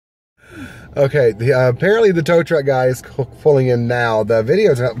Okay, apparently the tow truck guy is pulling in now. The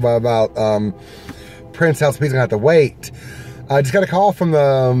video's about Prince House. He's gonna have to wait. I just got a call from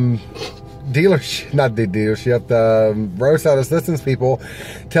the dealership, not the dealership, the roadside assistance people,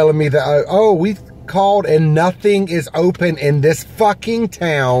 telling me that oh, we called and nothing is open in this fucking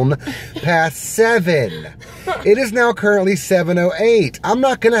town past 7. It is now currently 7:08. I'm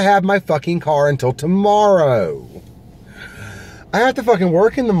not gonna have my fucking car until tomorrow. I have to fucking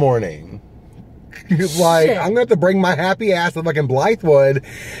work in the morning. Like, shit. I'm gonna have to bring my happy ass to fucking Blythewood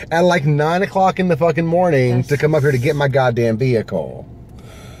at like 9 o'clock in the fucking morning to come up here to get my goddamn vehicle.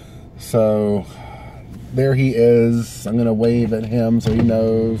 So, there he is. I'm gonna wave at him so he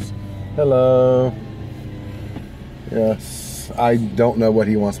knows. Hello. Yes, I don't know what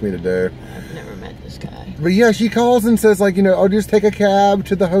he wants me to do. I've never met this guy. But yeah, she calls and says like, you know, oh, just take a cab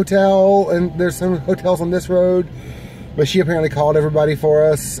to the hotel, and there's some hotels on this road. But she apparently called everybody for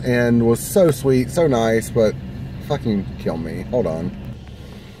us and was so sweet, so nice, but fucking kill me. Hold on.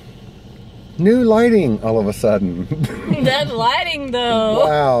 New lighting all of a sudden. That lighting though.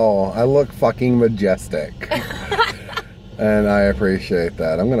 Wow, I look fucking majestic. And I appreciate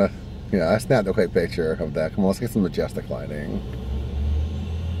that. I'm gonna, yeah, I snapped a quick picture of that. Come on, let's get some majestic lighting.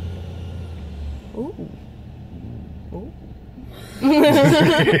 Ooh. Ooh.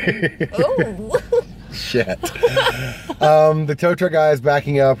 Ooh. Shit. The tow truck guy is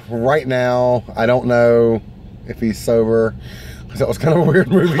backing up right now. I don't know if he's sober. That was kind of a weird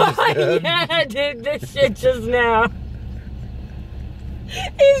movie. Yeah, I did this shit just now.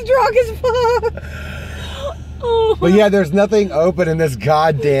 He's drunk as fuck. Oh. But yeah, there's nothing open in this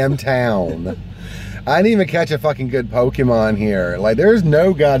goddamn town. I didn't even catch a fucking good Pokemon here. Like, there's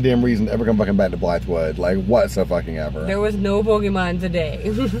no goddamn reason to ever come fucking back to Blythewood. Like, whatsoever. There was no Pokemon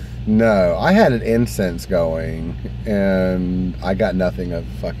today. No, I had an incense going, and I got nothing of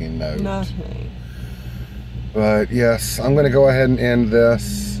fucking note. Nothing. But yes, I'm gonna go ahead and end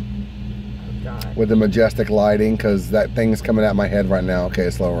this with the majestic lighting, because that thing's coming at my head right now. Okay,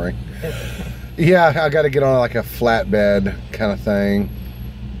 it's lowering. Yeah, I gotta get on like a flatbed kind of thing.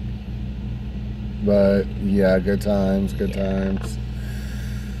 But yeah, good times, good times.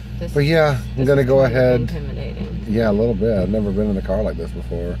 But yeah, I'm gonna go ahead. Intimidating. Yeah, a little bit. I've never been in a car like this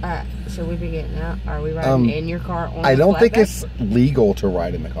before. Should we be getting out? Are we riding in your car on I don't think flatbed? it's legal to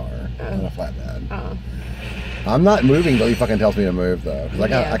ride in the car on a flatbed. I'm not moving till he fucking tells me to move though. Cause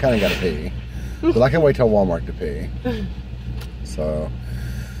I kind of gotta pee. But I can wait till Walmart to pee. So,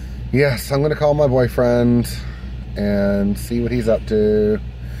 yes, I'm gonna call my boyfriend and see what he's up to.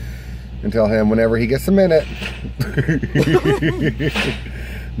 And tell him whenever he gets a minute.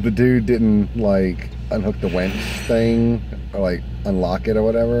 The dude didn't like unhook the winch thing or like unlock it or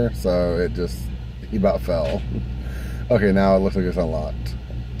whatever, so it just, he about fell. Okay, now it looks like it's unlocked.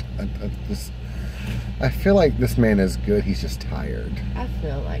 I feel like this man is good, he's just tired. I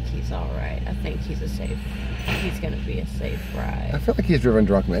feel like he's alright. I think he's gonna be a safe ride. I feel like he's driven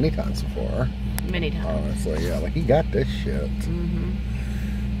drunk many times before. Many times. Honestly, yeah, like he got this shit. Mm-hmm.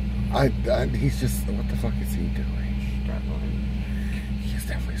 He's just, what the fuck is he doing? Struggling. He's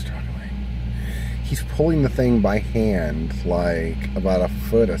definitely struggling. He's pulling the thing by hand, like about a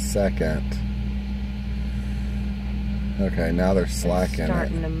foot a second. Okay, now they're slacking. It's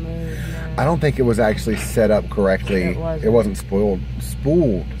starting to move now. I don't think it was actually set up correctly. It wasn't spooled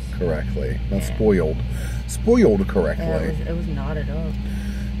correctly. Not spoiled. Spoiled correctly. Yeah, it was knotted up.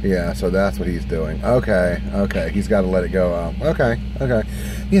 Yeah, so that's what he's doing. Okay, he's got to let it go up. Okay.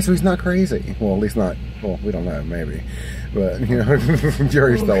 Yeah, so he's not crazy. Well, at least not, well, we don't know, maybe. But, you know,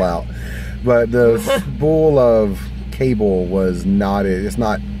 jury's still out. But the spool of cable was knotted. It's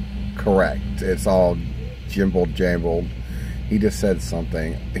not correct. It's all jambled. He just said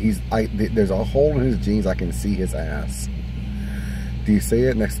something. There's a hole in his jeans. I can see his ass. Do you see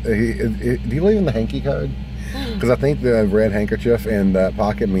it? Do you believe in the hanky code? Because I think the red handkerchief in that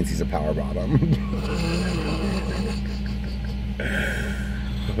pocket means he's a power bottom.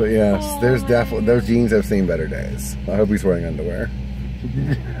 But yes, there's definitely, those jeans have seen better days. I hope he's wearing underwear.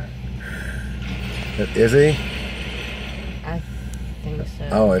 Is he? I think so.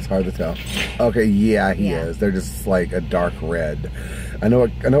 Oh, it's hard to tell. Okay, yeah, he is. They're just like a dark red. I know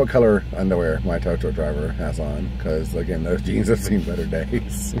what color underwear my tow truck driver has on, because again, those jeans have seen better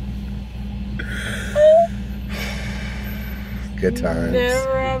days. Good times.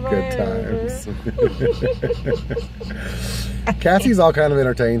 Good times. Cassie's all kind of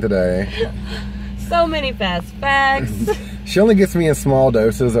entertained today. So many fast facts. She only gets me in small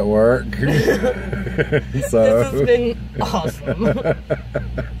doses at work. So this has been awesome.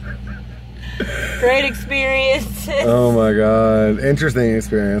 Great experiences. Oh my god. Interesting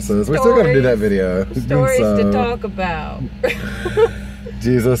experiences. We still gotta do that video. Stories to talk about.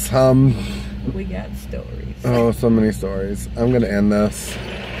 Jesus, we got stories. oh, so many stories. I'm gonna end this.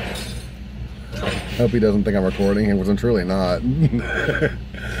 Hope he doesn't think I'm recording. He wasn't truly not.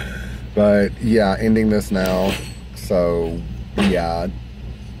 But yeah, ending this now. So yeah.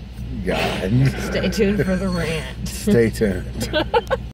 God. Stay tuned for the rant. Stay tuned.